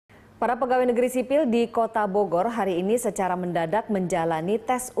Para pegawai negeri sipil di Kota Bogor hari ini secara mendadak menjalani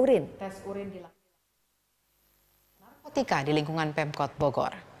tes urin. Tes urin dilakukan narkotika di lingkungan Pemkot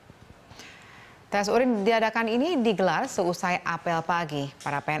Bogor. Tes urin diadakan ini digelar seusai apel pagi.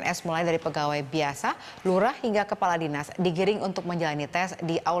 Para PNS mulai dari pegawai biasa, lurah hingga kepala dinas digiring untuk menjalani tes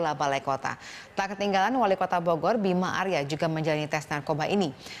di Aula Balai Kota. Tak ketinggalan Wali Kota Bogor, Bima Arya juga menjalani tes narkoba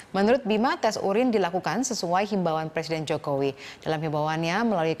ini. Menurut Bima, tes urin dilakukan sesuai himbauan Presiden Jokowi. Dalam himbauannya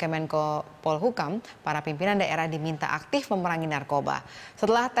melalui Kemenko Polhukam, para pimpinan daerah diminta aktif memerangi narkoba.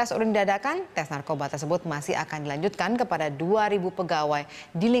 Setelah tes urin diadakan, tes narkoba tersebut masih akan dilanjutkan kepada 2.000 pegawai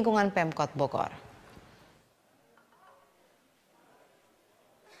di lingkungan Pemkot Bogor.